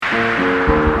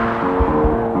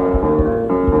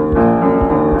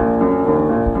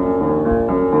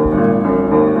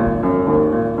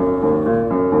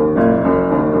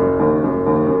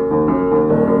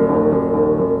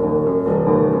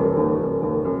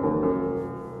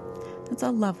That's a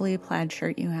lovely plaid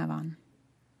shirt you have on.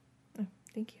 Oh,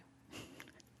 thank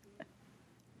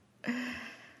you.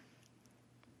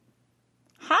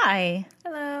 Hi.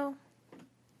 Hello.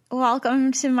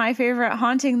 Welcome to My Favorite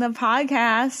Haunting, the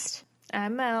podcast.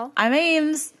 I'm Mel. I'm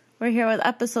Ames. We're here with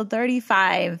episode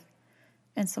 35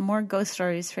 and some more ghost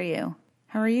stories for you.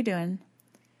 How are you doing?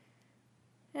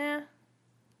 Yeah.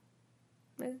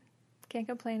 Can't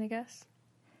complain, I guess.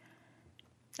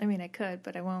 I mean, I could,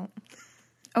 but I won't.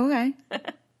 Okay.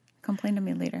 Complain to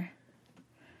me later.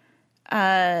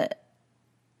 Do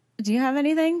you have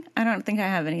anything? I don't think I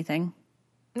have anything.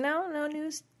 No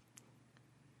news.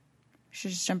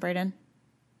 Should just jump right in.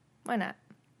 Why not?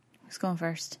 Who's going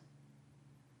first?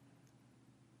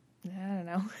 I don't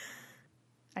know.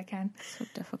 I can. So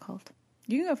difficult.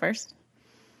 You can go first.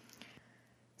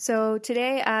 So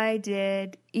today I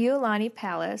did Iolani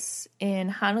Palace in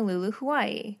Honolulu,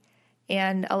 Hawaii.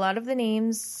 And a lot of the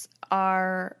names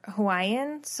are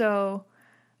Hawaiian, so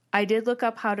I did look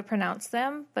up how to pronounce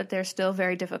them, but they're still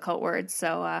very difficult words,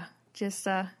 so just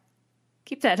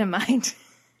keep that in mind.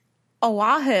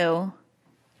 Oahu.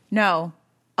 No.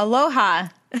 Aloha.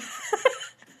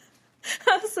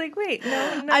 I was like, wait,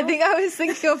 no. I think I was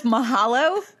thinking of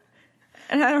mahalo,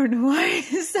 and I don't know why I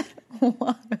said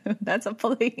Oahu. That's a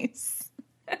place.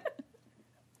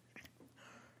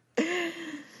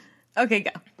 Okay,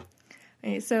 go.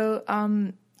 Okay, so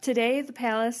today the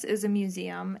palace is a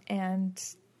museum, and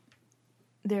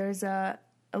there's a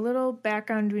little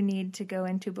background we need to go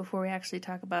into before we actually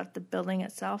talk about the building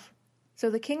itself.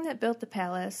 So the king that built the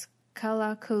palace,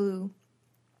 Kalakaua,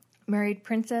 married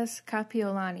Princess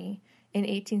Kapiolani in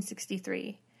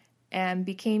 1863 and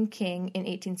became king in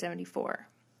 1874.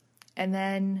 And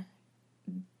then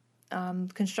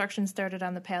construction started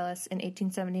on the palace in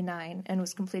 1879 and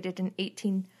was completed in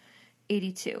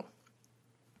 1882.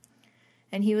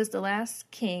 And he was the last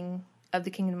king of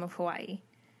the Kingdom of Hawaii.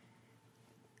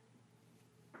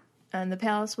 And the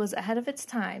palace was ahead of its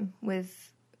time,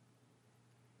 with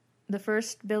the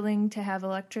first building to have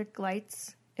electric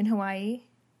lights in Hawaii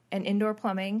and indoor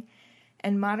plumbing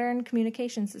and modern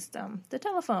communication system, the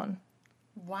telephone.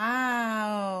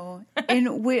 Wow.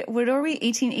 And what are we,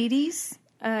 1880s?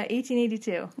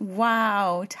 1882.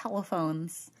 Wow,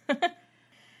 telephones.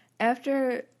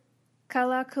 After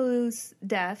Kalakau's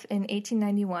death in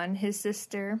 1891, his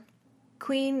sister,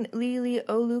 Queen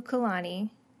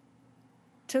Liliuokalani,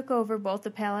 took over both the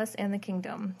palace and the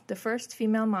kingdom, the first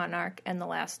female monarch and the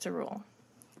last to rule.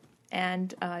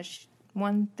 And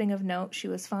one thing of note, she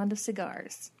was fond of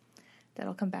cigars.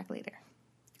 That'll come back later.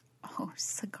 Oh,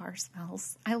 cigar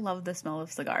smells. I love the smell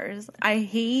of cigars. I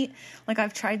hate,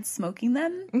 I've tried smoking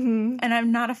them, and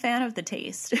I'm not a fan of the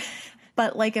taste.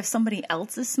 But, if somebody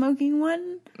else is smoking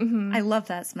one, I love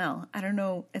that smell. I don't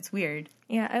know. It's weird.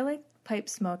 Yeah, I like pipe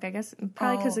smoke, I guess,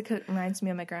 probably because it reminds me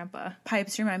of my grandpa.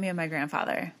 Pipes remind me of my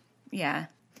grandfather. Yeah.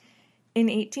 In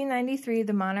 1893,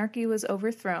 the monarchy was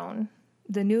overthrown.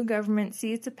 The new government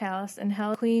seized the palace and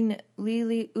held Queen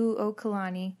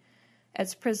Liliuokalani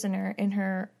as prisoner in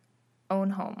her own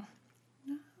home.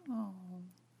 Oh.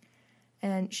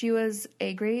 And she was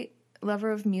a great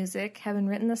lover of music, having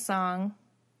written the song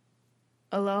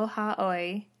Aloha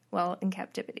Oi while in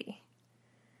captivity.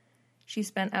 She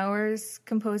spent hours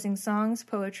composing songs,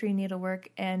 poetry, needlework,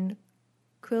 and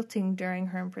quilting during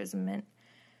her imprisonment.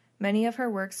 Many of her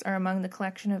works are among the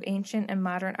collection of ancient and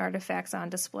modern artifacts on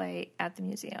display at the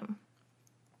museum.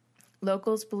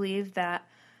 Locals believe that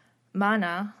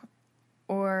mana,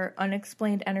 or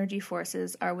unexplained energy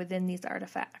forces, are within these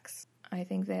artifacts. I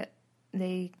think that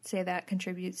they say that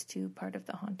contributes to part of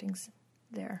the hauntings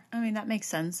there. I mean, that makes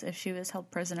sense. If she was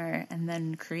held prisoner and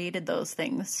then created those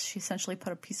things, she essentially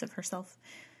put a piece of herself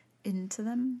into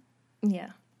them. Yeah.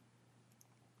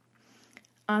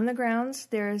 On the grounds,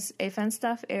 there's a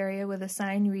fenced-off area with a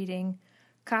sign reading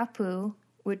Kapu,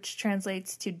 which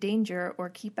translates to danger or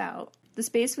keep out. The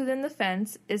space within the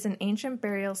fence is an ancient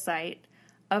burial site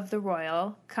of the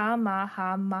royal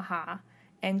Kamehameha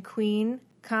and Queen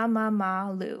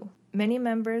Kamamalu. Many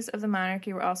members of the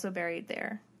monarchy were also buried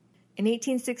there. In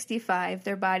 1865,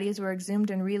 their bodies were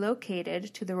exhumed and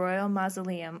relocated to the Royal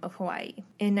Mausoleum of Hawaii.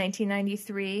 In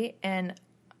 1993, an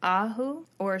ahu,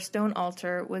 or stone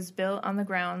altar, was built on the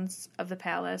grounds of the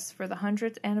palace for the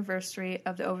 100th anniversary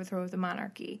of the overthrow of the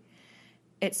monarchy.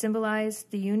 It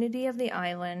symbolized the unity of the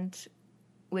island,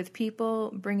 with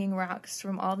people bringing rocks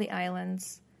from all the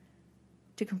islands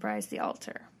to comprise the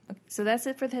altar. So that's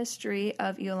it for the history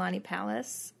of Iolani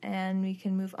Palace, and we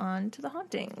can move on to the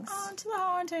hauntings. On to the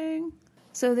haunting.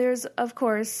 So there's, of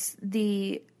course,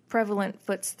 the prevalent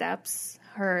footsteps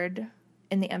heard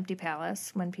in the empty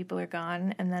palace when people are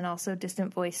gone, and then also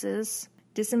distant voices.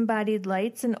 Disembodied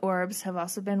lights and orbs have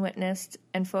also been witnessed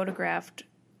and photographed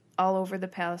all over the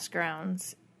palace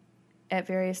grounds at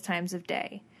various times of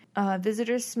day.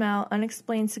 Visitors smell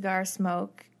unexplained cigar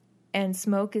smoke, and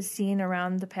smoke is seen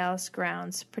around the palace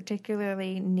grounds,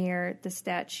 particularly near the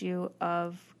statue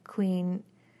of Queen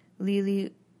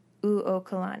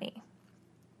Liliuokalani.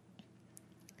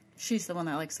 She's the one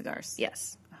that likes cigars.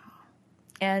 Yes.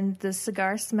 And the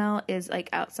cigar smell is like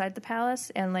outside the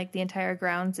palace, and like the entire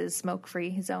grounds is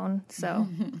smoke-free zone. So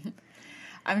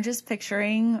I'm just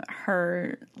picturing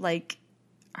her, like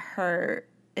her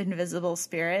invisible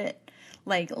spirit,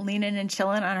 like leaning and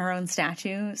chilling on her own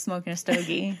statue, smoking a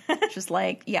stogie. Just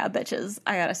like, yeah, bitches,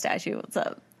 I got a statue. What's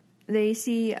up? They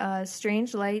see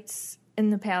strange lights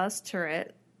in the palace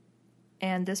turret,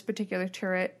 and this particular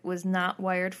turret was not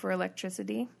wired for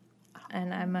electricity.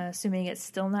 And I'm assuming it's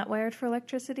still not wired for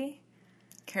electricity.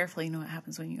 Carefully, you know what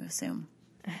happens when you assume.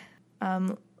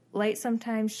 Light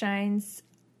sometimes shines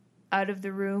out of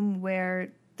the room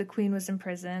where the queen was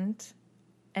imprisoned,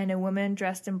 and a woman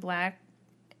dressed in black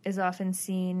is often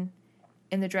seen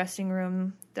in the dressing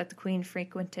room that the queen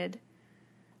frequented,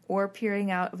 or peering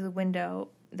out of the window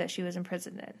that she was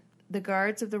imprisoned in. The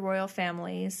guards of the royal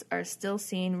families are still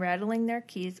seen rattling their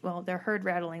keys. Well, they're heard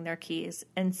rattling their keys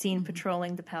and seen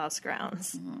patrolling the palace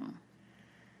grounds.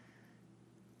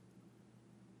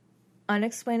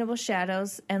 Unexplainable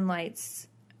shadows and lights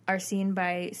are seen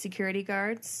by security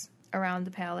guards around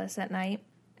the palace at night.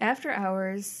 After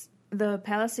hours, the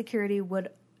palace security would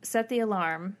set the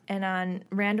alarm, and on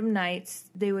random nights,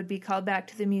 they would be called back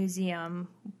to the museum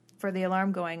for the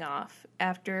alarm going off.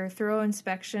 After thorough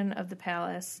inspection of the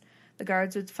palace, the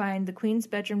guards would find the queen's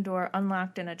bedroom door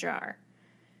unlocked and ajar.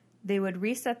 They would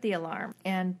reset the alarm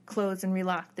and close and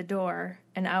relock the door,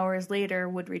 and hours later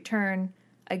would return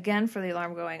again for the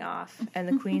alarm going off, and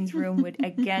the queen's room would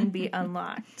again be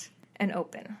unlocked and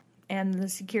open. And the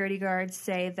security guards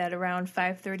say that around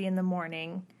 5:30 in the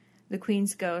morning, the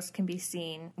queen's ghost can be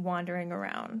seen wandering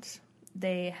around.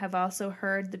 They have also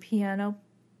heard the piano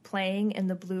playing in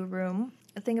the blue room.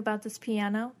 The thing about this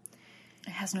piano?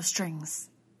 It has no strings.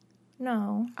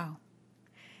 No. Oh.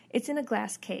 It's in a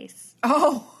glass case.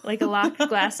 Oh. Like a locked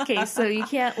glass case. So you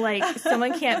can't, like,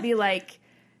 someone can't be, like,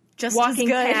 just walking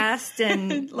past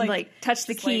and, like touch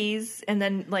the keys and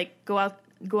then, like, go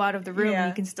out of the room and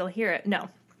you can still hear it. No.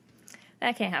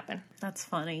 That can't happen. That's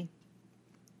funny.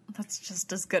 That's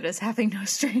just as good as having no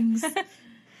strings.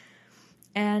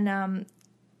 And,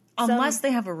 unless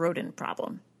they have a rodent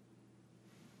problem.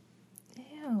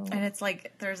 Ew. And it's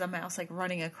like there's a mouse like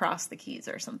running across the keys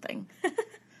or something.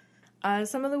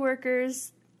 Some of the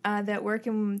workers that work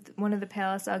in one of the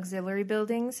palace auxiliary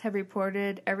buildings have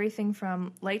reported everything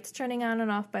from lights turning on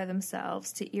and off by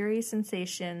themselves to eerie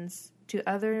sensations to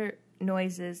other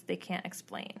noises they can't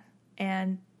explain.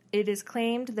 And it is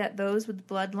claimed that those with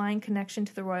bloodline connection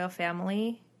to the royal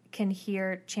family can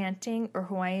hear chanting or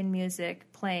Hawaiian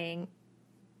music playing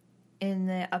in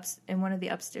one of the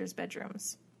upstairs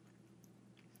bedrooms.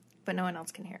 But no one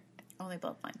else can hear it. Only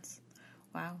bloodlines.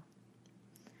 Wow.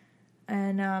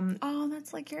 And oh,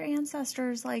 that's like your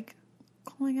ancestors like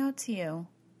calling out to you.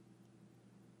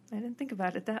 I didn't think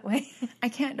about it that way. I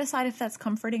can't decide if that's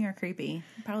comforting or creepy.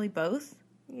 Probably both.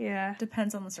 Yeah.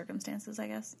 Depends on the circumstances, I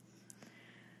guess.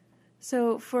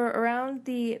 So for around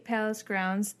the palace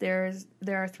grounds, there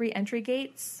are 3 entry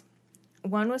gates.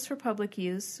 One was for public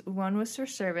use, one was for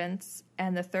servants,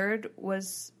 and the third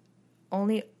was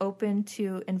only open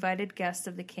to invited guests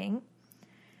of the king.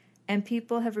 And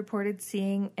people have reported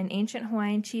seeing an ancient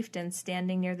Hawaiian chieftain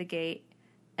standing near the gate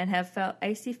and have felt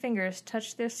icy fingers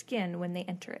touch their skin when they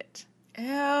enter it.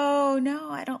 Oh, no,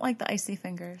 I don't like the icy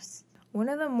fingers. One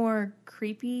of the more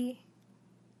creepy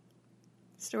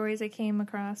stories I came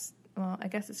across, well, I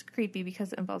guess it's creepy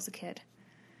because it involves a kid.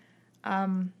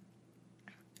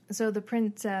 So the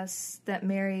princess that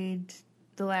married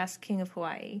the last king of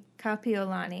Hawaii,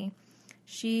 Kapiolani,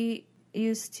 she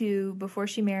used to, before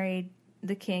she married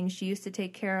the king, she used to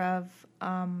take care of,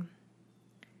 I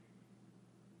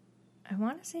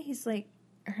want to say he's like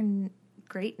her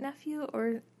great-nephew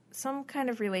or some kind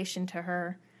of relation to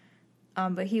her,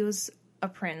 but he was a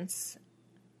prince,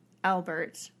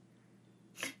 Albert.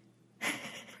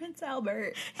 Prince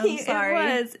Albert. I'm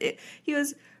sorry. He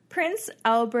was Prince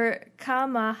Albert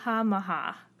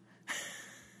Kamehameha.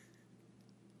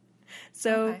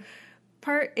 So, okay.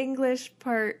 Part English,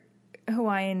 part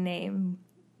Hawaiian name.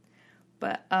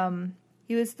 But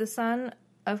he was the son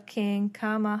of King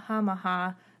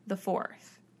Kamehameha IV.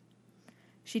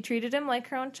 She treated him like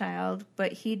her own child,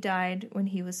 but he died when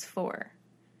he was 4.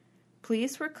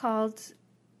 Police were called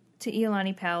to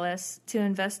Iolani Palace to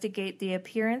investigate the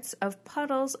appearance of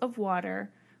puddles of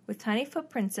water with tiny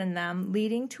footprints in them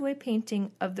leading to a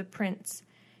painting of the prince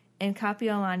in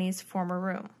Kapiolani's former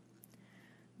room.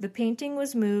 The painting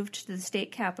was moved to the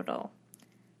state capitol,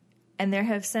 and there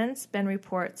have since been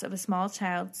reports of a small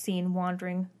child seen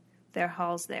wandering their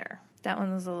halls there. That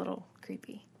one was a little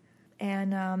creepy.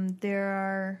 And there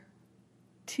are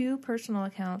 2 personal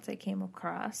accounts I came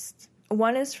across.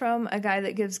 One is from a guy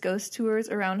that gives ghost tours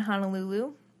around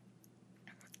Honolulu.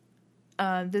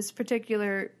 This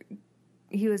particular,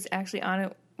 he was actually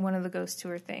on one of the ghost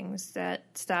tour things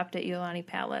that stopped at Iolani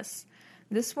Palace.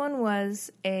 This one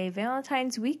was a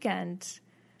Valentine's weekend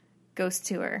ghost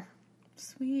tour.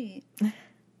 Sweet.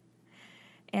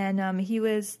 And he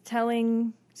was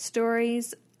telling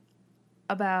stories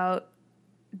about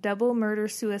double murder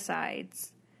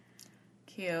suicides.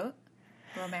 Cute.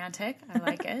 Romantic. I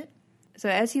like it. So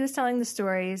as he was telling the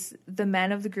stories, the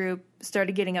men of the group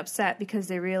started getting upset because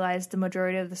they realized the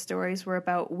majority of the stories were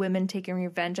about women taking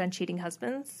revenge on cheating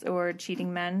husbands or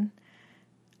cheating men.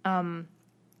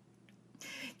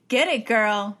 Get it,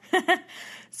 girl.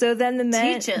 So then the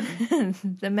men, Teach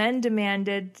 'em. the men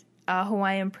demanded a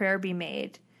Hawaiian prayer be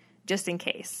made, just in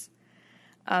case.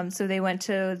 So they went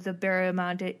to the burial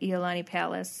mound at Iolani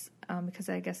Palace because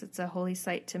I guess it's a holy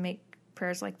site to make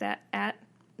prayers like that at.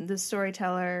 The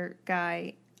storyteller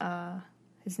guy,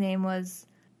 his name was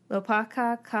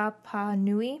Lopaka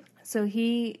Kapanui. So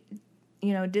he,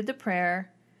 did the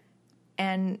prayer,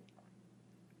 and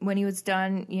when he was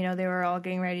done, they were all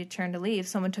getting ready to turn to leave.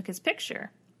 Someone took his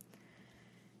picture.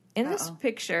 In this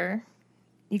picture,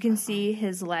 you can see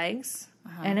his legs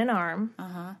and an arm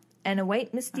and a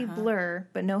white misty blur,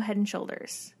 but no head and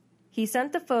shoulders. He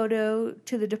sent the photo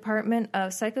to the Department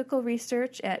of Psychical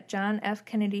Research at John F.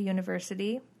 Kennedy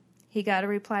University. He got a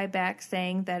reply back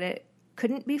saying that it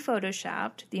couldn't be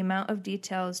photoshopped, the amount of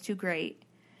detail is too great,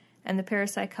 and the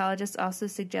parapsychologist also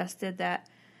suggested that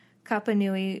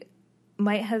Kapanui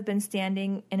might have been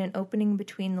standing in an opening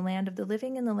between the land of the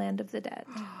living and the land of the dead.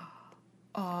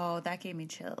 Oh, that gave me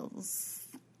chills.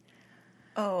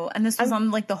 Oh, and this was on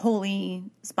the holy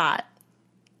spot.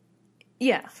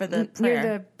 Yeah, for the near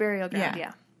the burial ground.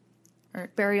 Yeah, or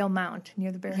burial mound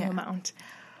near the burial mound.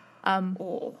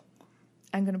 Oh,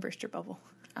 I'm gonna burst your bubble.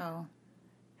 Oh,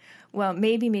 well,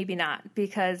 maybe not,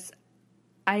 because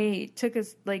I took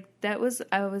I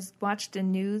watched a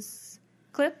news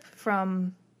clip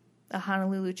from a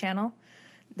Honolulu channel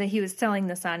that he was telling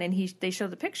this on, and they showed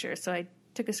the picture, so I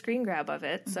took a screen grab of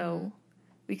it so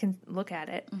we can look at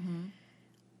it.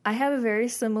 I have a very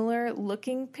similar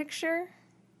looking picture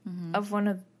of one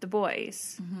of the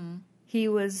boys. He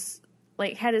was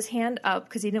had his hand up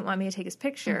because he didn't want me to take his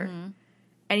picture,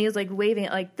 and he was waving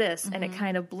it like this, and it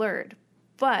kind of blurred.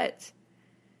 But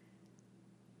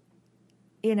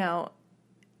I don't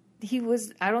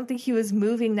think he was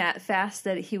moving that fast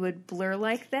that he would blur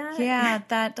like that. Yeah,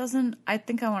 that doesn't, I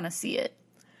think I want to see it.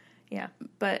 Yeah,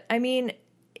 but I mean,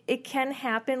 it can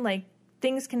happen.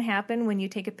 Things can happen when you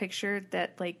take a picture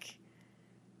that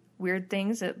weird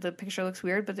things. The picture looks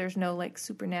weird, but there's no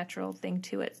supernatural thing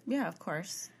to it. Yeah, of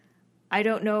course. I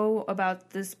don't know about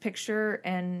this picture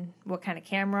and what kind of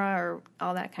camera or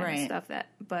all that kind of stuff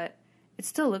but it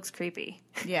still looks creepy.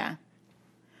 Yeah.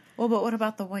 Well, but what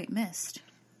about the white mist?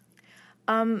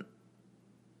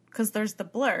 Because there's the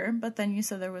blur, but then you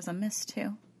said there was a mist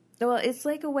too. Well, it's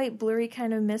like a white blurry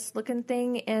kind of mist looking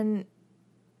thing, and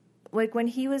when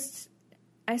he was,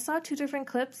 I saw 2 different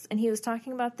clips, and he was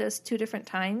talking about this 2 different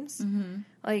times,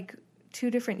 2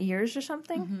 different years or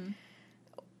something.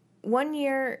 One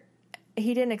year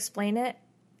he didn't explain it,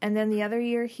 and then the other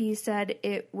year he said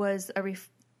it was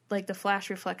the flash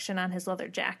reflection on his leather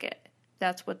jacket.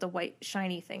 That's what the white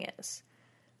shiny thing is.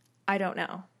 I don't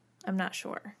know. I'm not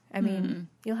sure. I mean,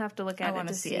 you'll have to look at it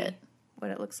to see it.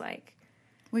 What it looks like.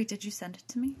 Wait, did you send it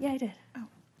to me? Yeah, I did. Oh,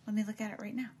 let me look at it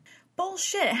right now.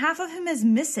 Bullshit. Half of him is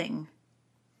missing.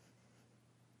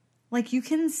 You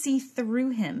can see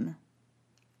through him.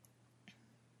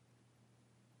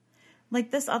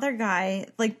 This other guy,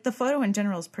 the photo in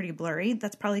general is pretty blurry.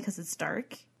 That's probably because it's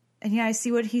dark. And yeah, I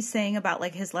see what he's saying about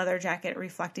his leather jacket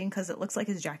reflecting, because it looks like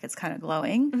his jacket's kind of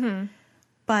glowing.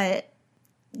 But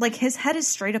his head is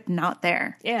straight up not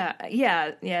there.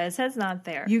 Yeah, his head's not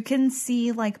there. You can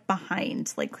see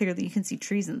behind, clearly you can see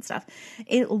trees and stuff.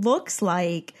 It looks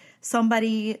like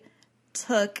somebody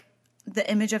took the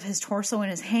image of his torso in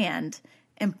his hand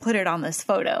and put it on this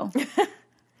photo.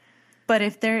 But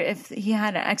if he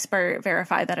had an expert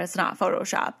verify that it's not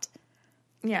photoshopped.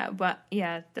 Yeah, but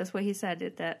that's what he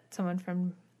said, that someone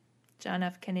from John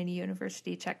F. Kennedy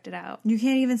University checked it out. You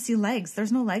can't even see legs.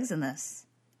 There's no legs in this.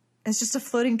 It's just a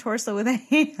floating torso with a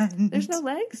hand. There's no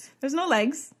legs? There's no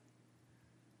legs.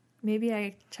 Maybe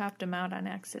I chopped him out on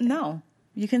accident. No.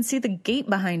 You can see the gate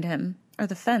behind him, or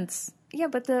the fence. Yeah,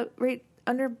 but right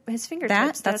under his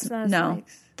fingertips, that's not his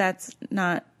legs. That's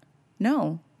not,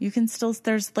 no. You can still,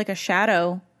 there's like a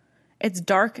shadow. It's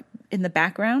dark in the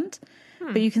background,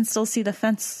 but you can still see the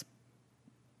fence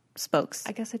spokes.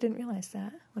 I guess I didn't realize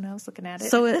that when I was looking at it.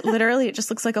 So it just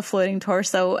looks like a floating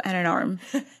torso and an arm.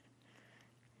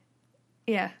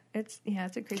 Yeah, it's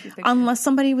a creepy picture. Unless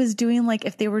somebody was doing, like,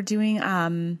 if they were doing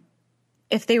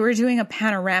a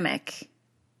panoramic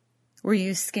where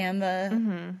you scan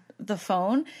the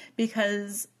phone,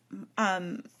 because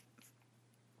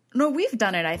no, we've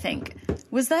done it, I think.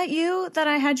 Was that you that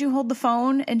I had you hold the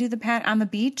phone and do the pat on the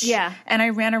beach? Yeah. And I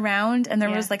ran around and there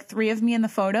was like 3 of me in the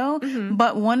photo,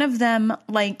 but one of them,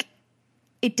 like,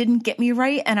 it didn't get me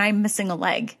right and I'm missing a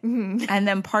leg. And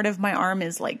then part of my arm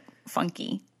is like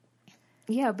funky.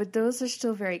 Yeah, but those are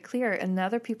still very clear, and the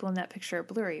other people in that picture are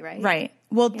blurry, right? Right.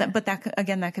 Well, but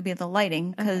that could be the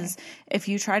lighting, because if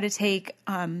you try to take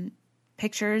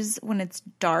pictures when it's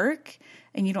dark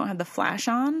and you don't have the flash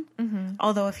on,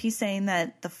 although if he's saying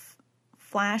that the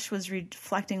flash was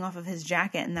reflecting off of his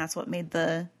jacket and that's what made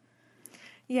the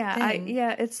thing.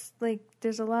 It's like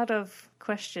there's a lot of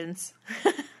questions.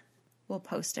 We'll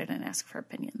post it and ask for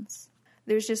opinions.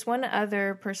 There's just one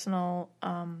other personal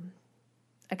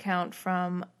account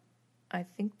from, I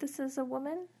think this is a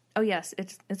woman. Oh yes,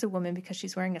 it's a woman because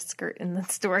she's wearing a skirt in the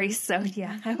story. So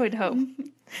yeah, I would hope.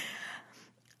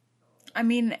 I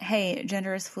mean, hey,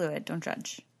 gender is fluid. Don't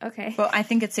judge. Okay. But I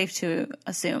think it's safe to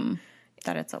assume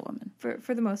that it's a woman.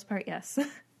 For the most part, yes.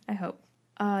 I hope.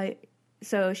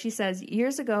 So she says,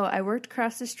 years ago, I worked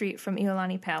across the street from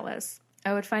Iolani Palace.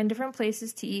 I would find different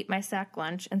places to eat my sack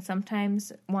lunch and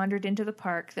sometimes wandered into the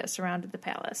park that surrounded the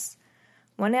palace.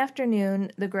 One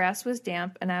afternoon, the grass was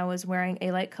damp and I was wearing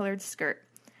a light-colored skirt,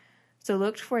 so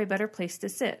looked for a better place to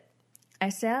sit. I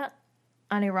sat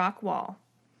on a rock wall.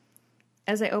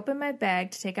 As I opened my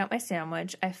bag to take out my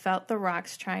sandwich, I felt the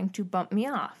rocks trying to bump me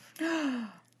off.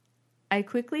 I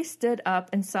quickly stood up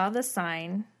and saw the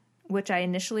sign, which I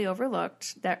initially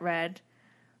overlooked, that read,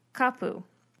 Kapu,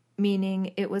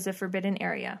 meaning it was a forbidden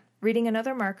area. Reading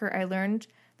another marker, I learned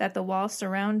that the wall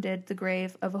surrounded the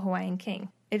grave of a Hawaiian king.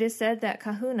 It is said that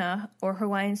kahuna, or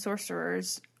Hawaiian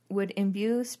sorcerers, would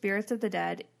imbue spirits of the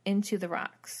dead into the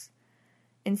rocks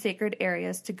in sacred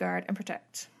areas to guard and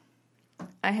protect.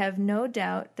 I have no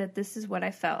doubt that this is what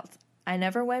I felt. I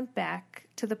never went back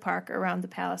to the park around the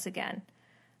palace again.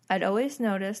 I'd always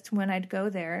noticed when I'd go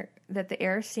there that the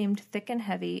air seemed thick and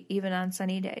heavy even on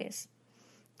sunny days,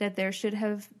 that there should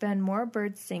have been more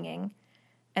birds singing,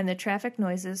 and the traffic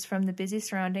noises from the busy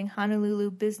surrounding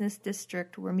Honolulu business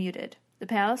district were muted. The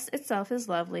palace itself is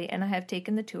lovely, and I have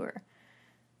taken the tour.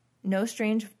 No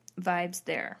strange vibes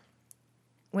there.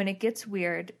 When it gets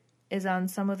weird is on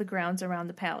some of the grounds around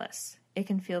the palace. It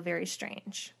can feel very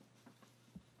strange.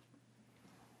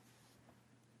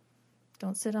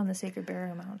 Don't sit on the sacred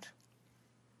burial mound.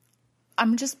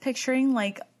 I'm just picturing,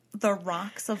 like, the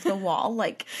rocks of the wall,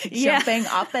 like, jumping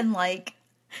up and, like,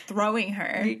 throwing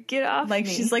her. Get off like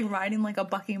me. She's, like, riding, like, a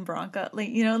bucking bronco. Like,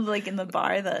 you know, like, in the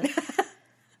bar, the...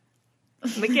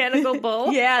 Mechanical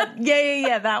bull?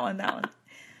 Yeah, that one.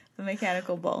 The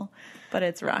mechanical bull. But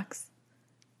it's rocks.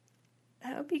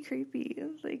 That would be creepy.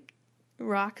 It's like,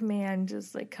 Rock Man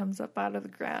just, like, comes up out of the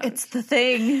ground. It's the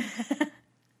thing.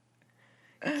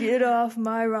 Get off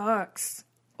my rocks.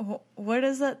 What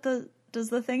is that? Does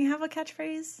the thing have a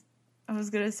catchphrase? I was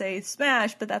going to say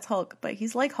Smash, but that's Hulk. But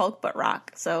he's like Hulk, but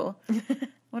rock. So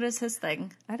what is his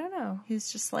thing? I don't know.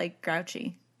 He's just, like,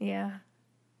 grouchy. Yeah.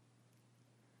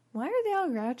 Why are they all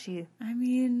grouchy? I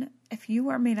mean, if you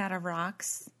are made out of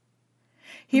rocks...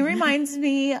 He reminds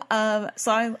me of...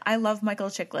 So I love Michael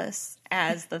Chiklis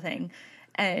as the Thing.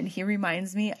 And he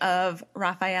reminds me of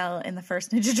Raphael in the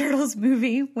first Ninja Turtles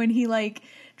movie when he, like,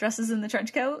 dresses in the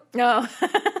trench coat. Oh.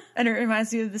 And it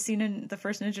reminds me of the scene in the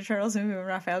first Ninja Turtles movie when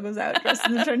Raphael goes out dressed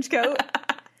in the trench coat.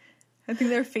 I think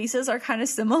their faces are kind of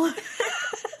similar.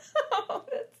 Oh,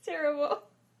 that's terrible.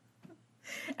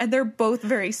 And they're both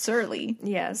very surly.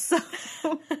 Yes.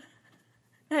 So...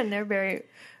 And they're very...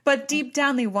 But deep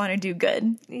down, they want to do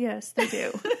good. Yes, they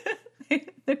do.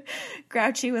 They're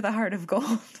grouchy with a heart of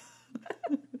gold.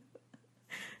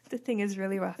 The Thing is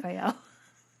really Raphael.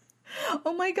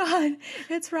 Oh my god,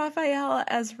 it's Raphael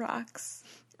as rocks.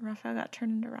 Raphael got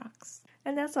turned into rocks.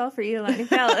 And that's all for Iolani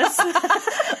Palace.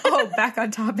 Oh, back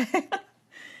on topic.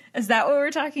 Is that what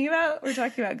we're talking about? We're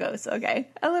talking about ghosts, okay.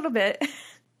 A little bit.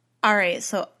 All right,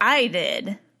 so I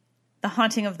did The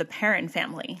Haunting of the Perron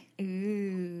Family,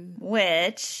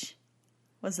 which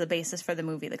was the basis for the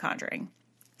movie The Conjuring.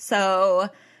 So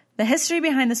the history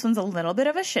behind this one's a little bit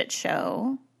of a shit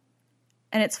show.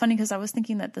 And it's funny because I was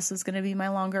thinking that this was going to be my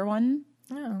longer one.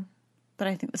 Oh. But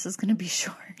I think this is going to be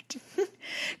short.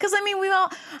 Because, I mean,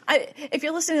 if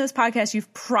you're listening to this podcast,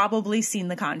 you've probably seen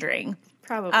The Conjuring.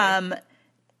 Probably.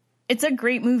 It's a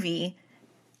great movie.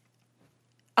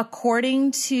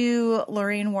 According to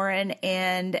Lorraine Warren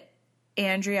and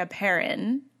Andrea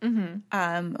Perron,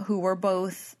 who were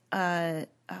both, what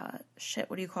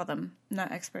do you call them?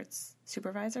 Not experts,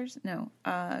 supervisors? No,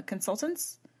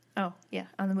 consultants? Oh, yeah.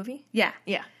 On the movie? Yeah.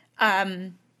 Yeah.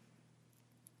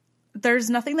 There's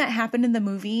nothing that happened in the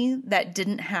movie that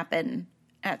didn't happen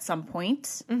at some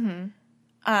point.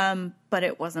 But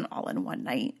it wasn't all in one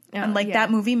night. Oh, and that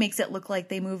movie makes it look like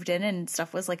they moved in and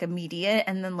stuff was like immediate.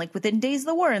 And then like within days,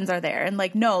 the Warrens are there. And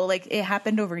like, no, like it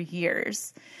happened over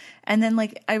years. And then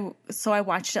like, I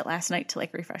watched it last night to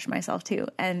like refresh myself too.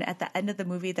 And at the end of the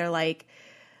movie, they're like,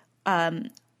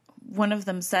 one of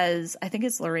them says, I think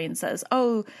it's Lorraine says,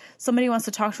 oh, somebody wants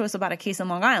to talk to us about a case in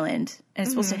Long Island. And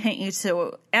it's supposed to hint you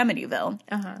to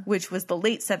Amityville, which was the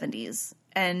late 70s.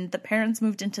 And the parents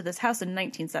moved into this house in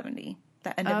 1970,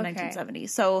 the end of 1970.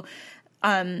 So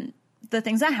the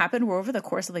things that happened were over the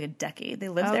course of like a decade. They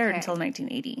lived there until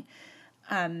 1980.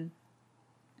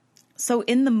 So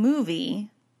in the movie,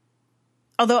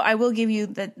 although I will give you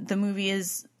that the movie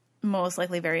is most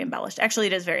likely very embellished. Actually,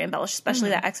 it is very embellished, especially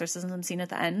that exorcism scene at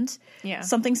the end. Yeah.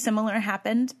 Something similar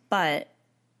happened, but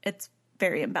it's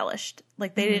very embellished.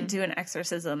 Like, they didn't do an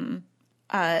exorcism.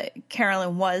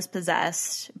 Carolyn was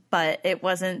possessed, but it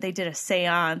wasn't, they did a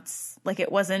seance. Like,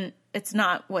 it's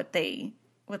not what the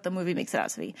movie makes it out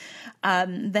to be.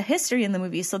 The history in the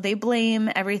movie, so they blame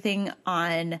everything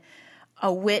on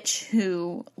a witch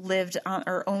who lived on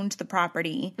or owned the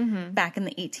property back in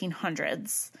the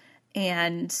 1800s.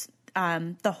 And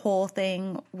the whole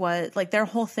thing was like, their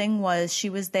whole thing was she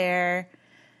was there,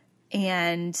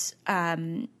 and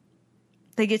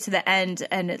they get to the end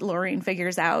and Lorraine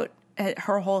figures out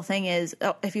her whole thing is,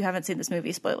 if you haven't seen this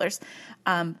movie, spoilers,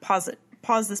 pause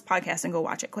this podcast and go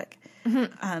watch it quick. Go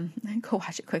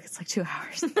watch it quick. It's like 2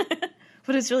 hours,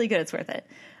 but it's really good. It's worth it.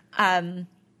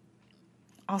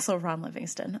 Also, Ron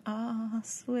Livingston. Oh,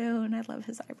 swoon. I love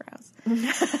his eyebrows.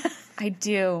 I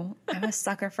do. I'm a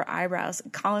sucker for eyebrows.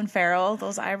 Colin Farrell,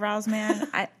 those eyebrows, man.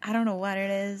 I don't know what it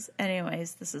is.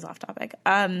 Anyways, this is off topic.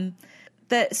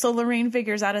 So Lorraine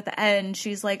figures out at the end,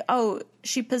 she's like, oh,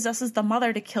 she possesses the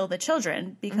mother to kill the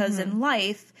children because in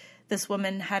life, this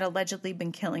woman had allegedly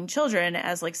been killing children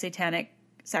as like satanic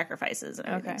sacrifices and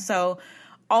everything. Okay. So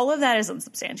all of that is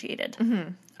unsubstantiated.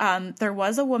 There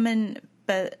was a woman,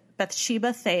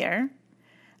 Bathsheba Thayer,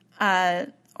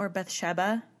 or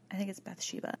Bathsheba. I think it's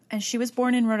Bathsheba. And she was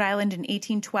born in Rhode Island in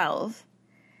 1812.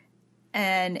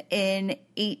 And in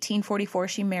 1844,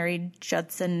 she married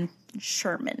Judson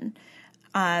Sherman.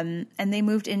 And they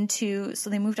moved onto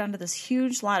this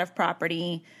huge lot of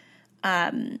property.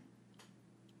 But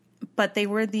they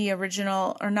were the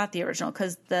original, or not the original,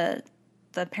 because the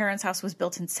parents' house was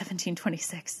built in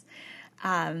 1726.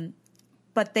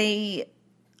 But they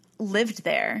lived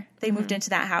there. They moved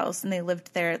into that house and they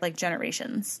lived there like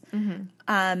generations.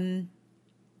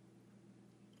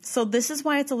 So this is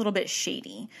why it's a little bit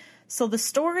shady. So the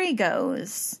story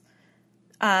goes,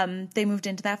 they moved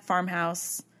into that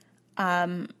farmhouse.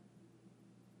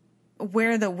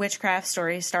 Where the witchcraft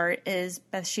stories start is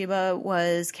Bathsheba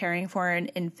was caring for an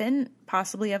infant,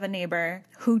 possibly of a neighbor,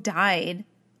 who died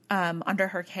under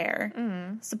her care,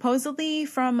 supposedly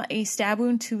from a stab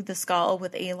wound to the skull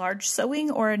with a large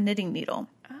sewing or a knitting needle.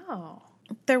 Oh.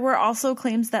 There were also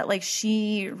claims that like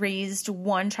she raised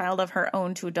one child of her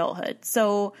own to adulthood.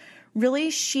 So really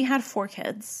she had 4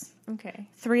 kids. Okay.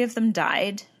 3 of them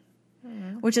died,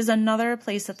 which is another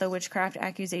place that the witchcraft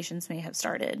accusations may have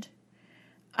started.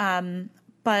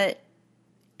 But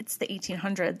it's the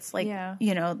 1800s. Like,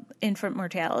 you know, infant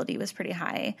mortality was pretty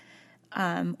high.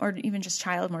 Or even just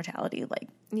child mortality. Like,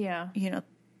 you know,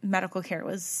 medical care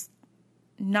was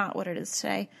not what it is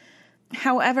today.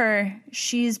 However,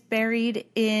 she's buried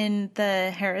in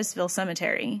the Harrisville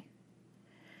Cemetery.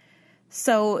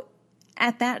 So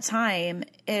at that time,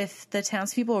 if the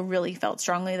townspeople really felt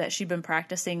strongly that she'd been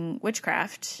practicing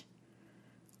witchcraft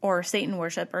or Satan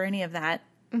worship or any of that,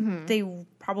 they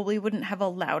probably wouldn't have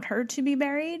allowed her to be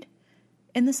buried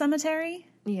in the cemetery.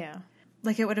 Yeah.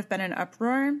 Like, it would have been an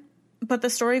uproar. But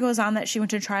the story goes on that she went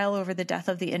to trial over the death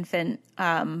of the infant,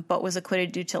 but was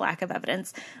acquitted due to lack of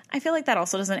evidence. I feel like that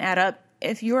also doesn't add up.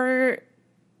 If you're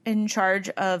in charge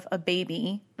of a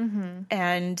baby,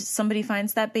 and somebody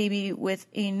finds that baby with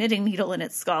a knitting needle in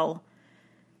its skull.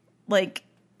 Like,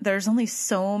 there's only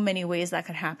so many ways that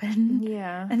could happen.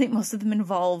 Yeah. I think most of them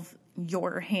involve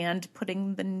your hand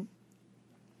putting the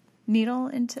needle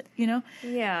into, you know?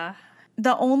 Yeah.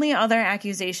 The only other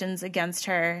accusations against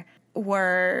her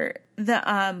were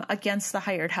against the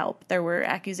hired help. There were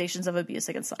accusations of abuse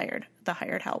against the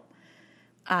hired help.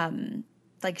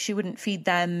 Like, she wouldn't feed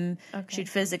them. Okay. She'd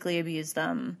physically abuse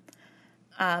them.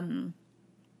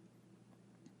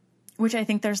 Which I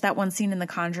think there's that one scene in The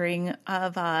Conjuring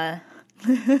of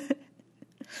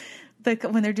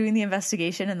when they're doing the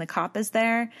investigation and the cop is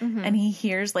there and he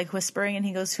hears like whispering and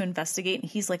he goes to investigate and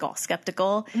he's like all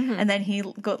skeptical. And then he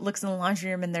looks in the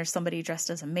laundry room and there's somebody dressed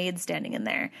as a maid standing in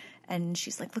there. And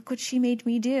she's like, look what she made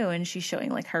me do. And she's showing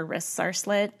like her wrists are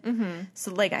slit.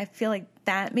 So like, I feel like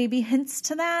that maybe hints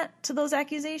to those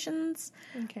accusations.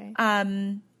 Okay.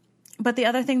 But the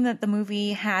other thing that the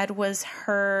movie had was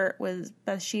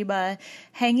Bathsheba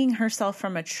hanging herself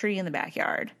from a tree in the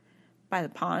backyard by the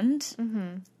pond.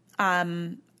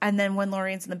 And then when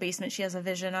Lorraine's in the basement, she has a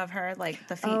vision of her, like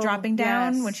the feet dropping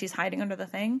down when she's hiding under the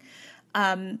thing.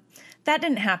 That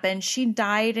didn't happen. She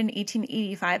died in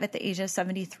 1885 at the age of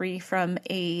 73 from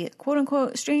a quote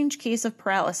unquote strange case of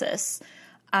paralysis.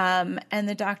 And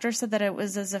the doctor said that it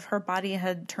was as if her body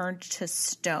had turned to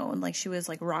stone. Like she was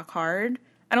like rock hard.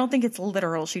 I don't think it's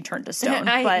literal she turned to stone,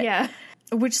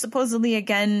 which supposedly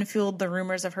again fueled the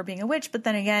rumors of her being a witch. But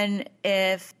then again,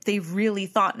 if they really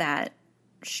thought that,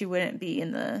 she wouldn't be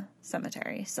in the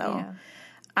cemetery. So,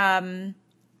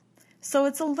 so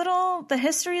it's the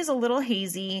history is a little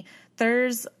hazy.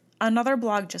 There's another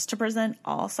blog just to present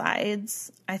all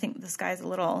sides. I think this guy's a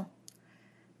little,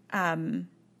 out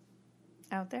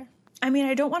there. I mean,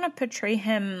 I don't want to portray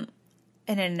him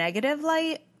in a negative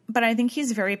light, but I think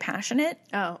he's very passionate.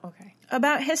 Oh, okay.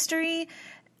 About history.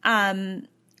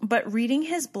 But reading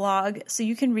his blog, so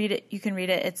you can read it.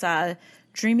 It's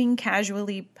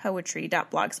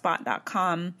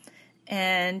dreamingcasuallypoetry.blogspot.com,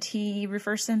 and he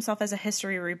refers to himself as a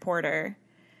history reporter.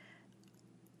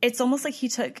 It's almost like he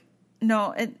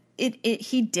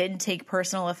did take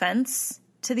personal offense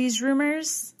to these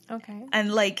rumors. Okay.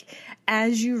 And like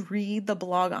as you read the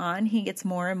blog on, he gets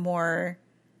more and more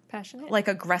passionate, like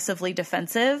aggressively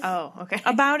defensive. Oh, okay.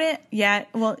 About it. Yeah.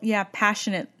 Well, yeah,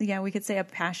 passionate. Yeah, we could say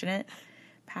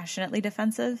passionately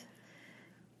defensive.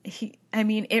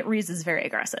 It reads as very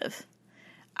aggressive.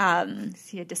 Is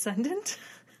he a descendant?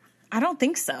 I don't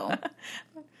think so.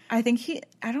 I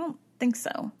don't think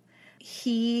so.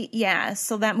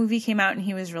 So that movie came out and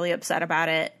he was really upset about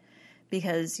it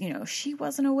because, she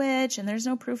wasn't a witch and there's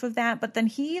no proof of that. But then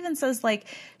he even says like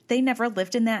they never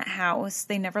lived in that house.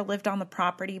 They never lived on the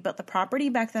property, but the property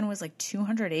back then was like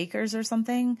 200 acres or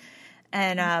something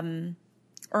and,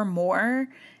 or more.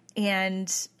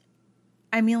 And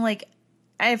I mean, like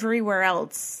everywhere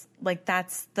else, like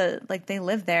they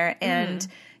live there. And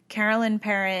Carolyn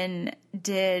Perrin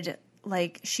did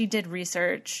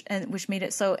research and which made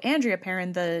it so Andrea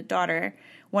Perrin,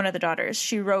 one of the daughters,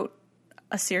 she wrote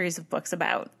a series of books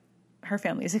about her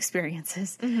family's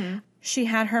experiences. She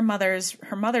had her mother's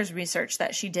research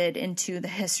that she did into the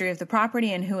history of the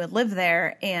property and who had lived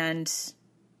there. And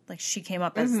like she came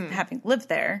up as having lived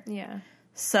there. Yeah.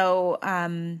 So,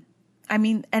 and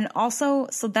also,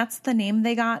 so that's the name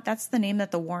they got. That's the name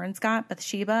that the Warrens got,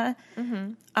 Bathsheba,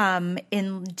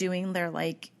 in doing their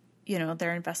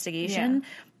their investigation. Yeah.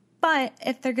 But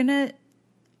if they're gonna,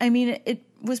 it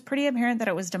was pretty apparent that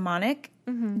it was demonic.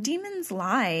 Demons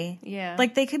lie. Yeah.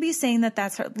 Like they could be saying that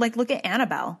that's her. Like, look at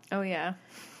Annabelle. Oh yeah.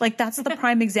 Like that's the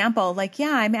prime example. Like,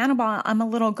 yeah, I'm Annabelle. I'm a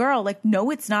little girl. Like, no,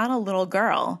 it's not a little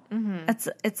girl.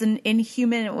 It's an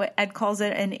inhuman. What Ed calls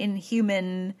it an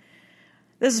inhuman.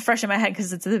 This is fresh in my head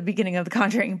because it's at the beginning of The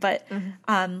Conjuring, but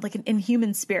like an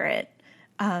inhuman spirit,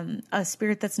 a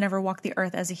spirit that's never walked the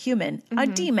earth as a human, a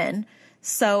demon.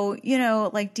 So,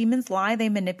 like demons lie, they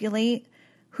manipulate.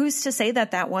 Who's to say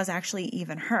that was actually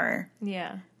even her?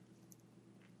 Yeah.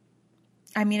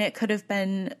 It could have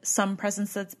been some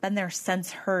presence that's been there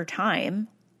since her time.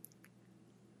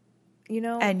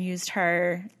 And used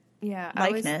her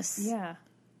likeness. Well,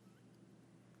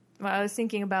 I was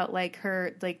thinking about like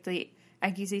her, like the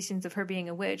accusations of her being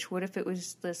a witch. What if it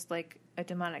was this like a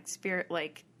demonic spirit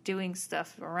like doing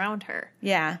stuff around her?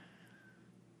 Yeah.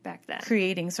 Back then.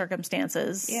 Creating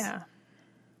circumstances. Yeah.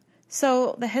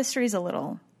 So the history's a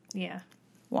little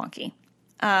wonky.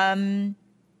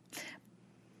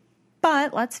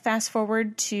 But let's fast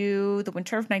forward to the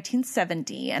winter of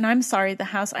 1970. And I'm sorry, the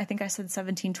house, I think I said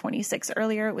 1726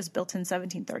 earlier. It was built in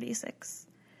 1736.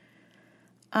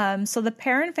 So the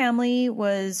Perrin family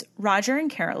was Roger and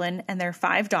Carolyn and their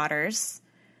 5 daughters.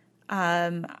 I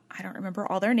don't remember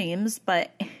all their names,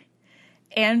 but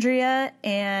Andrea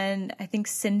and I think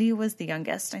Cindy was the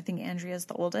youngest. I think Andrea's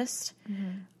the oldest.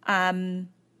 So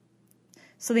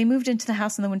they moved into the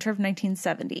house in the winter of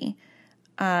 1970.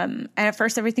 And at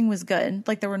first everything was good.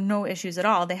 Like there were no issues at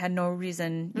all. They had no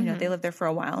reason, you know, they lived there for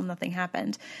a while and nothing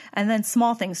happened. And then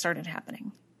small things started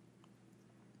happening,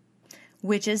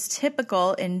 which is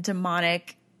typical in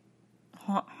demonic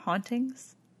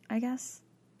hauntings, I guess.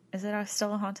 Is it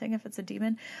still a haunting if it's a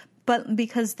demon? But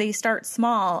because they start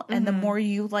small and the more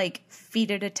you like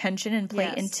feed it attention and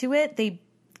play into it, they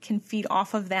can feed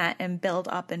off of that and build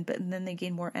up and then they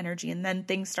gain more energy and then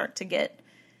things start to get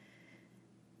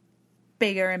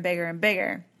bigger and bigger and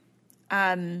bigger.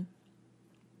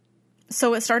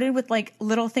 So it started with like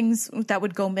little things that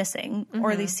would go missing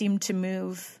or they seemed to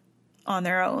move on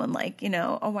their own. Like, you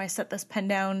know, oh, I set this pen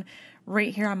down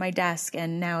right here on my desk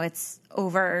and now it's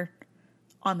over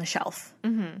on the shelf.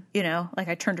 You know, like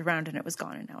I turned around and it was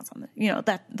gone and now it's on the, you know,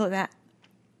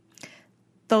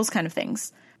 those kind of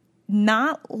things.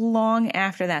 Not long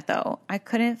after that, though, I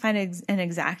couldn't find an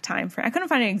exact time frame. I couldn't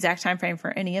find an exact time frame for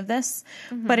any of this,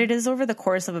 but it is over the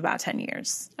course of about 10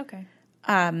 years. Okay.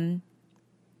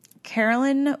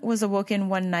 Carolyn was awoken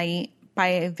one night by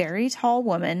a very tall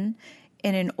woman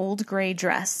in an old gray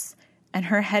dress, and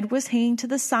her head was hanging to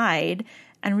the side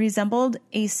and resembled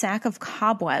a sack of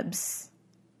cobwebs.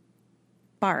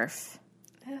 Barf.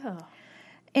 Oh.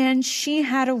 And she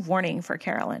had a warning for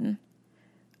Carolyn.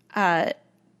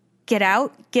 Get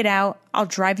out, I'll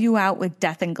drive you out with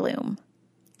death and gloom.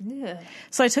 Yeah.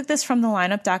 So I took this from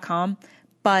thelineup.com,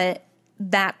 but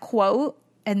that quote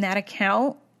and that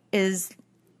account is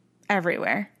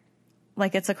everywhere.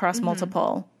 Like it's across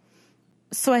multiple.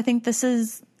 So I think this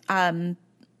is,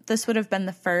 this would have been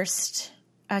the first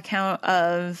account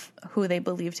of who they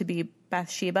believe to be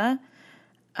Bathsheba.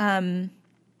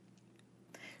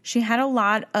 She had a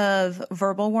lot of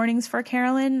verbal warnings for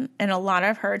Carolyn, and a lot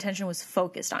of her attention was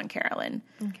focused on Carolyn.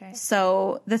 Okay.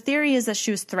 So the theory is that she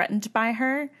was threatened by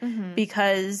her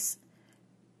because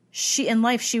in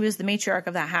life, she was the matriarch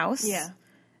of that house. Yeah.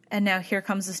 And now here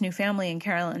comes this new family, and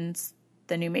Carolyn's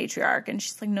the new matriarch. And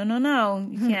she's like, no,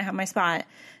 you can't have my spot.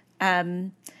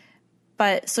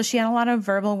 But so she had a lot of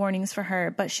verbal warnings for her,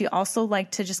 but she also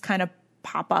liked to just kind of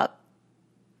pop up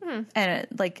and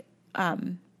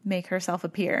make herself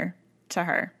appear to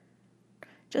her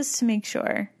just to make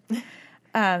sure.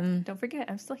 Don't forget,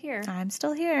 I'm still here. I'm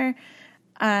still here.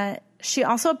 She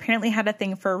also apparently had a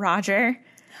thing for Roger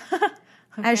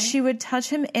as she would touch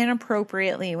him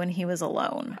inappropriately when he was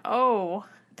alone. Oh.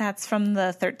 That's from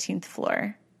the 13th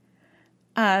floor.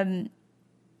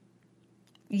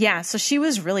 Yeah, so she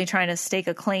was really trying to stake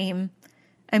a claim.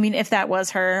 I mean, if that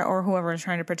was her or whoever was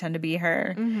trying to pretend to be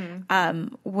her,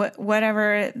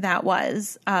 whatever that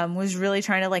was really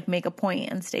trying to like make a point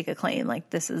and stake a claim. Like,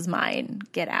 this is mine,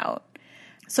 get out.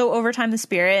 So over time, the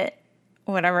spirit,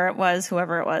 whatever it was,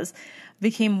 whoever it was,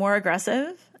 became more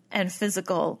aggressive and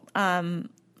physical,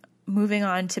 moving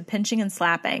on to pinching and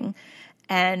slapping,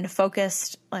 and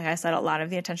focused, like I said, a lot of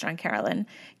the attention on Carolyn.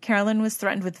 Carolyn was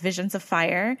threatened with visions of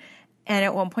fire, and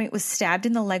at one point was stabbed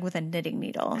in the leg with a knitting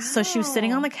needle. Ow. So she was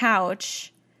sitting on the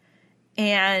couch,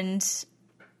 and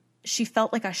she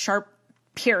felt like a sharp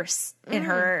pierce in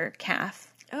her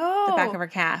calf. Oh. The back of her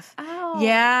calf. Ow.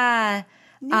 Yeah.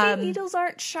 Knitting needles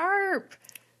aren't sharp.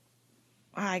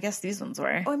 I guess these ones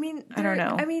were. Oh, I mean, I don't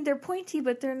know. I mean, they're pointy,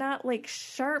 but they're not like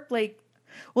sharp. Like,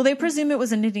 well, they presume it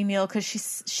was a knitting needle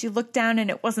because she looked down and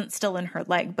it wasn't still in her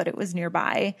leg, but it was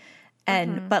nearby.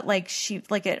 And but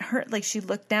it hurt. Like, she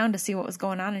looked down to see what was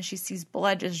going on, and she sees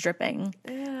blood just dripping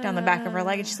down the back of her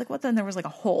leg. And she's like, "What?" Then there was like a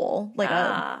hole, like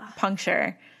a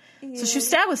puncture. Yeah. So she was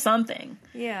stabbed with something.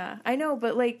 Yeah, I know,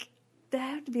 but like that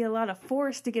had to be a lot of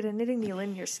force to get a knitting needle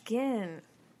in your skin.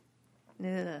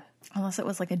 Ugh. Unless it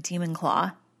was like a demon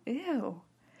claw. Ew.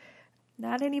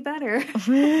 Not any better.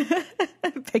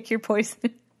 Pick your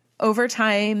poison. Over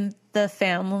time, the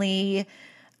family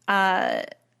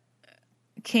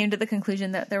came to the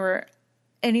conclusion that there were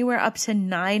anywhere up to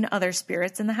 9 other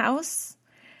spirits in the house.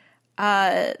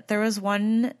 There was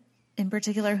one in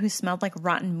particular who smelled like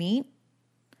rotten meat.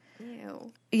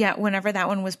 Ew. Yeah, whenever that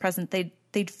one was present,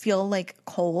 they'd feel like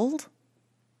cold,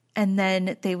 and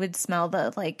then they would smell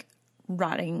the like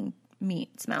rotting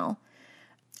meat smell.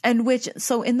 And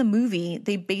so in the movie,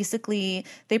 they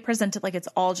present it like it's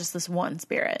all just this one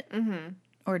spirit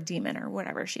or demon or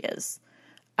whatever she is.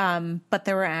 But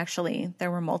there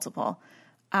were multiple.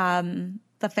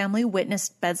 The family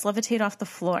witnessed beds levitate off the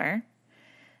floor,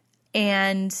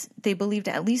 And they believed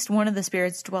at least one of the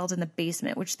spirits dwelled in the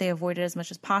basement, which they avoided as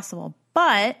much as possible.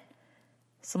 But,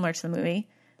 similar to the movie,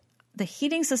 the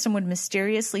heating system would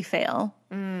mysteriously fail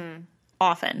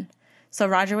often. So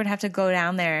Roger would have to go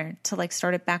down there to like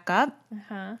start it back up.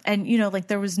 And, you know, like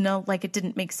there was no, like it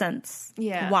didn't make sense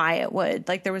why it would.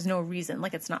 Like there was no reason.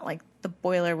 Like it's not like the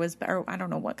boiler was, or I don't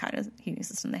know what kind of heating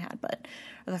system they had, but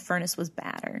or the furnace was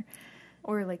bad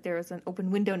or like there was an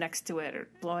open window next to it or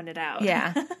blowing it out.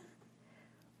 Yeah.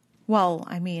 Well,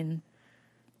 I mean,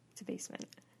 it's a basement.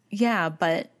 Yeah,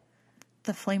 but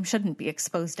the flame shouldn't be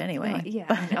exposed anyway. Yeah,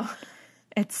 but I know.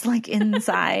 It's like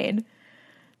inside.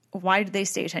 Why did they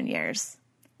stay 10 years?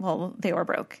 Well, they were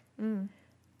broke. Then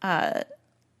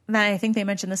I think they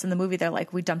mentioned this in the movie. They're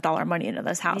like, we dumped all our money into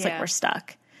this house. Like, we're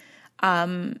stuck.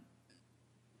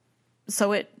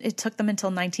 So it took them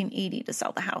until 1980 to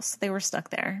sell the house. They were stuck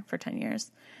there for 10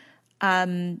 years.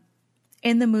 In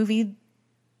the movie,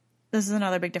 this is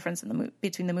another big difference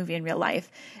between the movie and real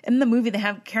life. In the movie, they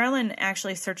have Carolyn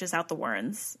actually searches out the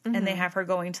Warrens, and they have her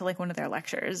going to like one of their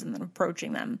lectures and then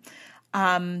approaching them.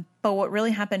 But what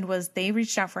really happened was they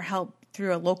reached out for help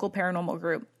through a local paranormal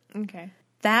group. Okay.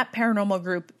 That paranormal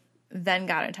group then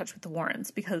got in touch with the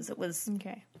Warrens because it was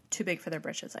too big for their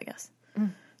britches, I guess.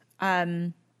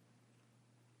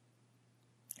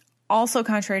 Also,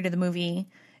 contrary to the movie,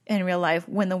 in real life,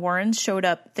 when the Warrens showed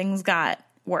up, things got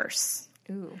worse.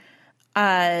 Ooh.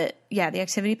 The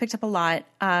activity picked up a lot.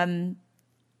 And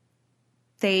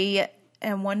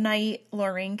one night,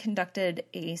 Lorraine conducted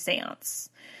a seance.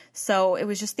 So it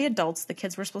was just the adults. The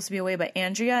kids were supposed to be away, but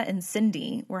Andrea and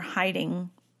Cindy were hiding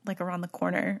like around the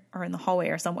corner or in the hallway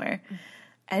or somewhere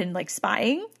and like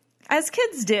spying as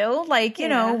kids do, like, you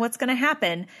know, what's going to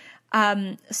happen.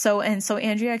 So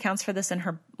Andrea accounts for this in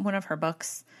one of her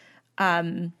books,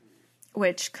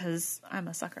 which, cause I'm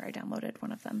a sucker, I downloaded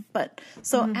one of them, but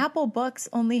so Apple Books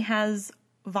only has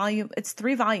it's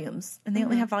 3 volumes and they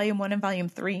only have volume 1 and volume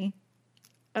 3.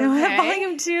 They don't have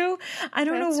volume 2. I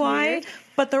don't know why, weird.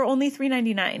 But they're only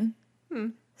 $3.99.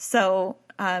 So,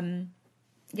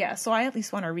 so I at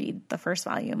least want to read the first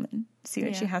volume and see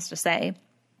what she has to say.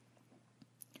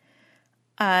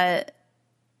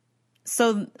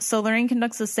 So Lorraine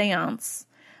conducts a seance.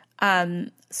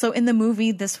 So in the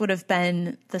movie, this would have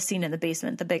been the scene in the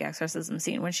basement, the big exorcism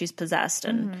scene when she's possessed.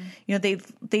 And, you know,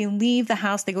 they leave the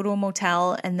house, they go to a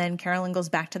motel, and then Carolyn goes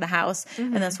back to the house.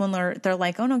 And that's when they're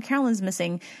like, oh no, Carolyn's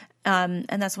missing. And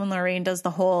that's when Lorraine does the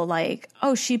whole like,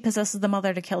 oh, she possesses the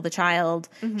mother to kill the child.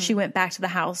 She went back to the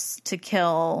house to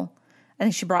kill. I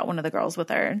think she brought one of the girls with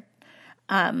her.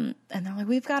 And they're like,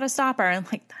 we've got to stop her. And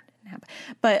like, that didn't happen.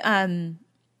 But,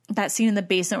 that scene in the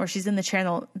basement where she's in the chair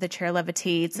and the chair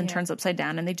levitates and turns upside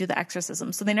down and they do the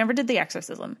exorcism. So they never did the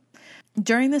exorcism.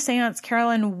 During the seance,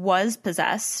 Carolyn was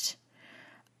possessed,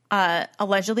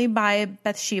 allegedly by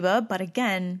Bathsheba, but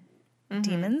again,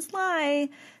 demons lie.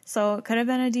 So it could have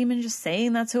been a demon just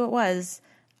saying that's who it was.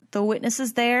 The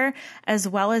witnesses there, as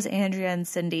well as Andrea and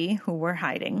Cindy, who were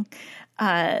hiding,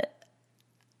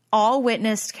 all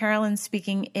witnessed Carolyn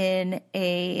speaking in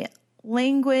a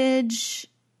language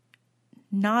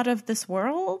not of this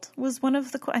world was one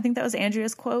of the, I think that was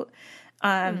Andrea's quote.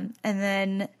 And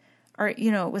then, or,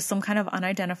 you know, it was some kind of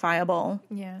unidentifiable.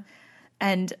 Yeah.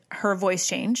 And her voice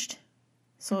changed.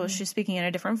 So she's speaking in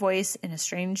a different voice, in a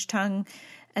strange tongue.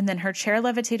 And then her chair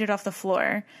levitated off the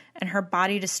floor and her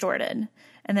body distorted.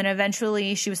 And then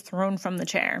eventually she was thrown from the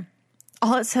chair.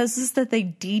 All it says is that they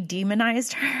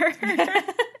de-demonized her.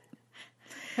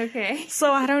 Okay.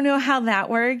 So I don't know how that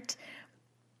worked,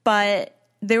 but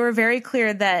they were very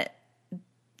clear that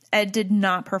Ed did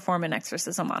not perform an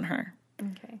exorcism on her.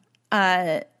 Okay.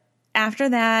 After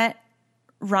that,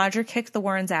 Roger kicked the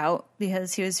Warrens out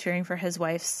because he was fearing for his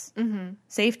wife's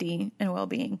safety and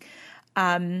well-being.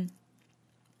 But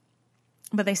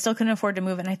they still couldn't afford to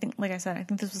move. And I think, like I said, I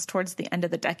think this was towards the end of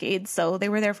the decade. So they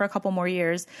were there for a couple more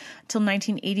years till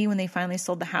 1980 when they finally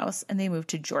sold the house and they moved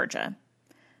to Georgia.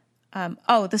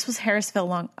 This was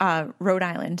Harrisville, Rhode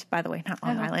Island, by the way, not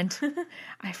Long Island.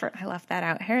 I left that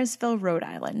out. Harrisville, Rhode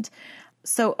Island.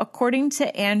 So according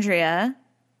to Andrea,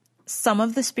 some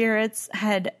of the spirits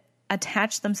had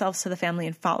attached themselves to the family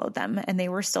and followed them, and they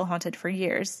were still haunted for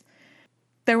years.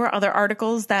 There were other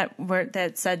articles that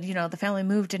said, you know, the family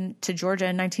moved to Georgia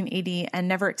in 1980 and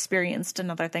never experienced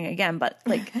another thing again. But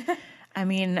like, I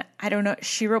mean, I don't know.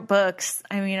 She wrote books.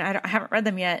 I mean, I haven't read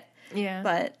them yet. Yeah.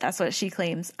 But that's what she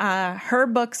claims. Her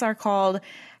books are called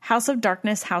House of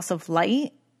Darkness, House of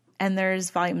Light, and there's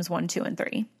volumes 1, 2, and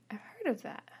 3. I've heard of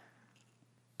that.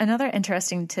 another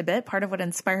interesting tidbit, part of what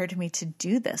inspired me to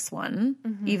do this one,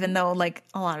 even though like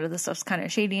a lot of the stuff's kind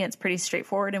of shady and it's pretty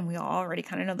straightforward and we all already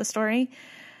kind of know the story,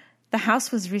 the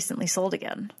house was recently sold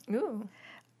again. Ooh.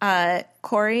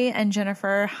 Corey and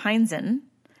Jennifer Heinzen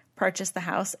purchased the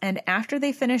house, and after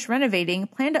they finish renovating,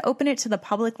 plan to open it to the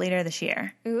public later this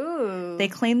year. Ooh. They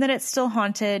claim that it's still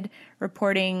haunted,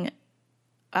 reporting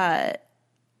they've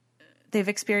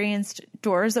experienced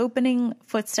doors opening,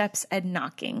 footsteps, and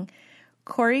knocking.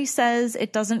 Corey says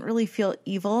it doesn't really feel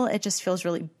evil. It just feels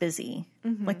really busy.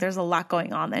 Like there's a lot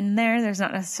going on in there. There's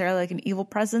not necessarily like an evil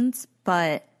presence,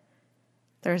 but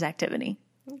there's activity.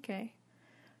 Okay.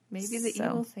 Maybe the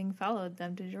evil thing followed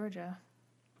them to Georgia.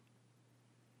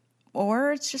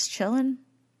 Or it's just chilling.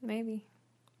 Maybe.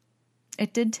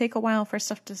 It did take a while for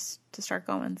stuff to start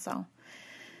going, so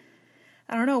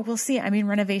I don't know. We'll see. I mean,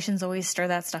 renovations always stir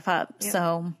that stuff up,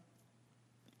 so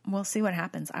we'll see what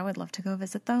happens. I would love to go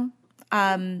visit, though.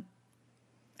 And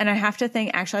I have to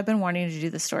think, actually, I've been wanting to do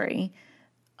the story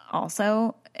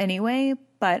also anyway,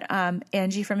 but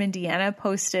Angie from Indiana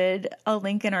posted a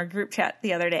link in our group chat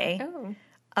the other day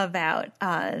about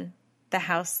the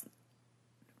house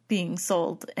being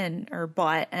sold or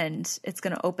bought, and it's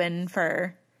going to open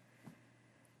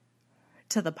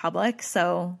to the public.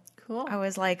 So cool. I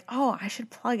was like, oh, I should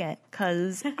plug it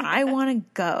because I want to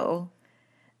go.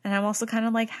 And I'm also kind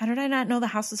of like, how did I not know the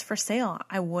house was for sale?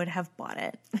 I would have bought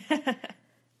it.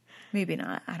 Maybe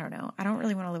not. I don't know. I don't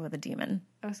really want to live with a demon.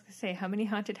 I was going to say, how many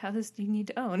haunted houses do you need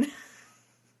to own?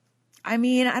 I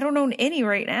mean, I don't own any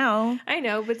right now. I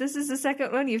know, but this is the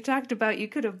second one you've talked about you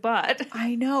could have bought.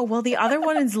 I know. Well, the other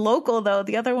one is local, though.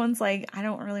 The other one's like, I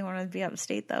don't really want to be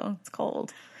upstate, though. It's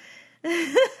cold.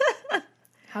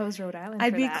 How's Rhode Island?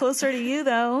 I'd be closer to you,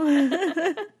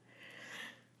 though.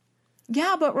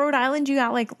 Yeah, but Rhode Island, you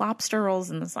got like lobster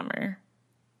rolls in the summer.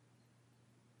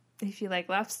 If you like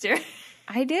lobster.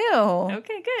 I do.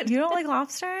 Okay, good. You don't like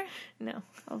lobster? No.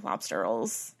 I love lobster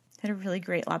rolls. I had a really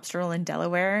great lobster roll in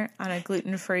Delaware on a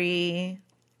gluten-free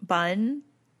bun.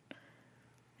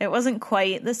 It wasn't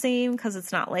quite the same because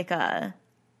it's not like a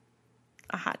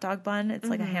hot dog bun. It's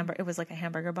like a hamburger. It was like a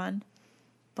hamburger bun,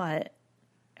 but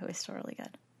it was still really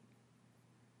good.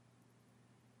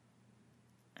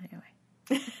 Anyway.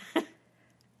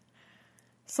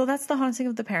 So that's the haunting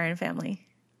of the Perron family.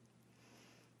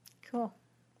 Cool.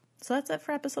 So that's it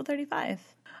for episode 35.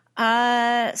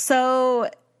 So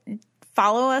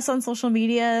follow us on social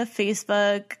media,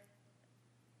 Facebook,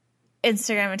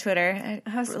 Instagram, and Twitter.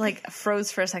 I was like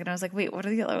froze for a second. I was like, wait, what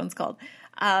are the other ones called?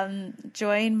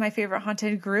 Join my favorite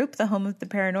haunted group, the Home of the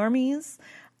Paranormies.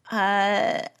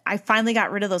 I finally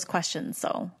got rid of those questions.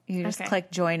 So you just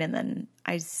click join and then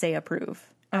I say approve.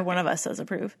 Or one of us says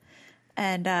approve.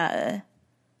 And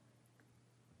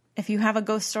if you have a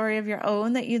ghost story of your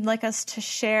own that you'd like us to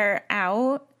share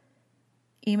out,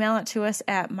 email it to us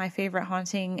at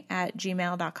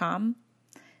myfavoritehaunting@gmail.com.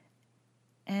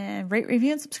 And rate,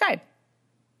 review, and subscribe.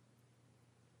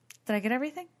 Did I get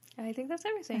everything? I think that's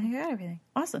everything. I think I got everything.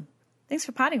 Awesome. Thanks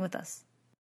for potting with us.